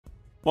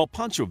While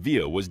Pancho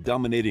Villa was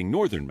dominating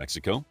northern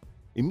Mexico,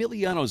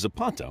 Emiliano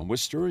Zapata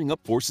was stirring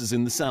up forces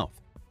in the south.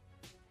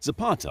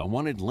 Zapata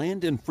wanted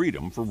land and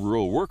freedom for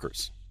rural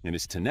workers, and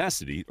his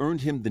tenacity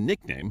earned him the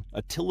nickname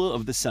Attila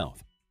of the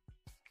South.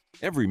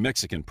 Every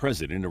Mexican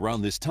president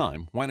around this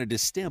time wanted to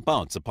stamp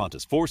out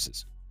Zapata's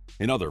forces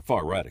and other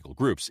far radical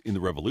groups in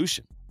the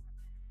revolution.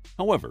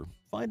 However,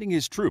 finding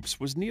his troops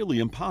was nearly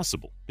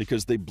impossible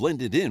because they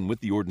blended in with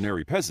the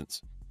ordinary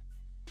peasants.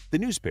 The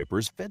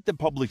newspapers fed the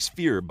public's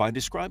fear by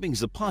describing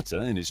Zapata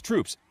and his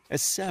troops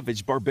as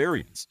savage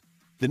barbarians.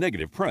 The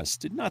negative press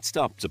did not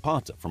stop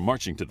Zapata from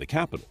marching to the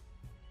capital.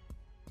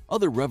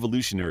 Other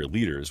revolutionary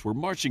leaders were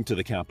marching to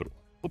the capital,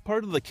 but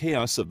part of the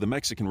chaos of the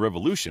Mexican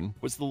Revolution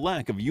was the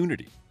lack of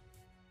unity.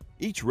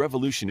 Each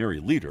revolutionary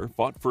leader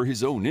fought for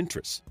his own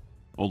interests.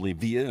 Only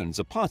Villa and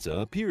Zapata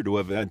appear to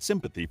have had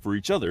sympathy for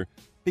each other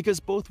because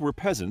both were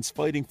peasants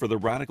fighting for the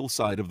radical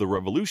side of the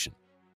revolution.